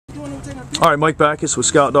All right, Mike Backus with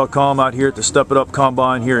Scout.com out here at the Step It Up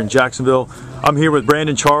Combine here in Jacksonville. I'm here with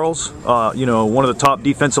Brandon Charles, one of the top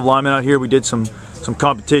defensive linemen out here. We did some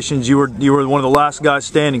competitions. You were one of the last guys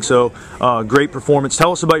standing, so great performance.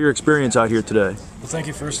 Tell us about your experience out here today. Well, thank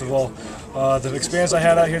you first of all. The experience I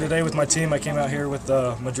had out here today with my team, I came out here with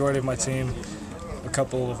the majority of my team. A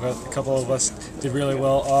couple of us did really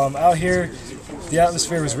well. Out here, the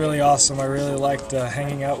atmosphere was really awesome. I really liked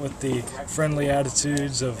hanging out with the friendly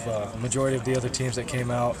attitudes of majority of the other teams that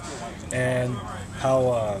came out, and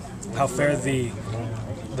how fair the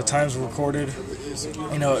times were recorded.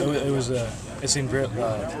 You know, it seemed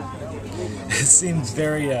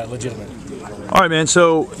very legitimate. All right, man.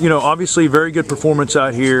 So, obviously very good performance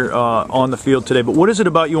out here on the field today. But what is it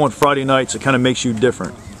about you on Friday nights that kind of makes you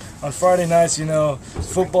different? On Friday nights,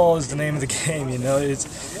 football is the name of the game.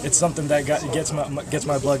 It's something that gets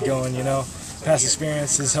my blood going. Past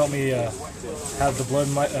experiences help me have the blood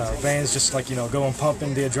in my veins, just like going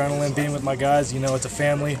pumping, the adrenaline, being with my guys. It's a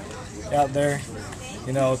family out there.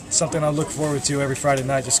 Something I look forward to every Friday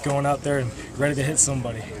night, just going out there and ready to hit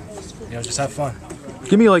somebody. Just have fun.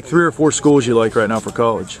 Give me like 3 or 4 schools you like right now for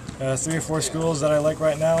college. 3 or 4 schools that I like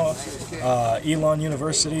right now: Elon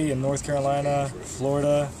University in North Carolina,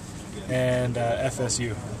 Florida, and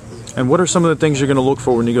FSU. And what are some of the things you're going to look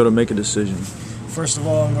for when you go to make a decision? First of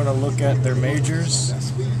all, I'm going to look at their majors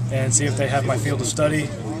and see if they have my field of study.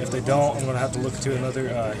 If they don't, I'm going to have to look to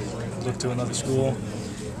another school.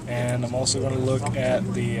 And I'm also going to look at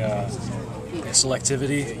the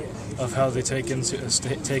selectivity of how they take in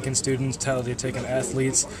students, how they take in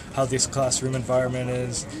athletes, how this classroom environment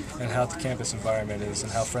is, and how the campus environment is,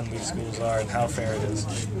 and how friendly the schools are, and how fair it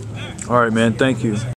is. All right, man. Thank you.